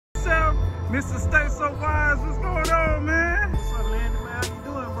Mr. Stay So Wise, what's going on, man? What's up, Landy, man? How you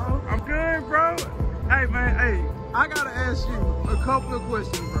doing, bro? I'm good, bro. Hey, man, hey, I gotta ask you a couple of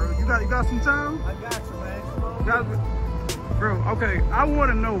questions, bro. You got some time? I got you, man. Come on. Bro, okay, I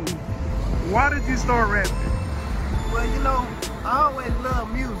wanna know, why did you start rapping? Well, you know, I always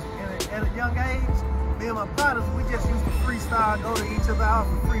loved music. And at a young age, me and my partners, we just used to freestyle, go to each other's house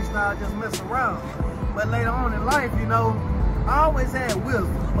and freestyle, just mess around. But later on in life, you know, I always had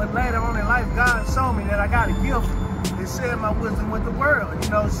wisdom. But later on in life, God showed me that I got a gift in sharing my wisdom with the world. You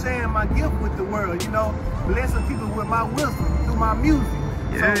know, sharing my gift with the world. You know, blessing people with my wisdom through my music.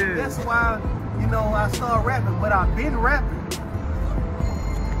 Yeah. So that's why, you know, I started rapping. But I've been rapping.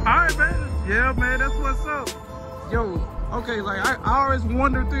 All right, man. Yeah, man, that's what's up. Yo, okay, like, I always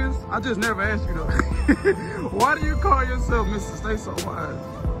wondered this. I just never asked you, though. Why do you call yourself Mr. Stay So Wise?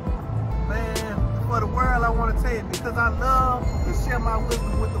 Man, for the world, I want to tell you, because I love to share my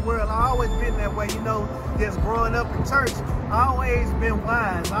wisdom with the world. I always been that way, you know, just growing up in church. I always been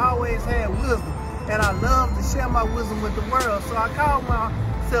wise. I always had wisdom. And I love to share my wisdom with the world. So I call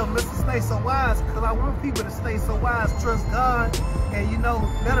myself Mr. Stay So Wise, because I want people to stay so wise, trust God, and, you know,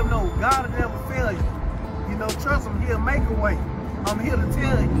 let them know God will never fail you. You know, trust him, he'll make a way. I'm here to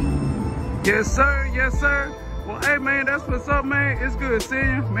tell you. Yes, sir. Yes, sir. Well, hey, man, that's what's up, man. It's good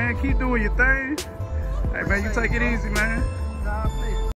seeing you, man. Keep doing your thing. Hey, man, you take it easy, man.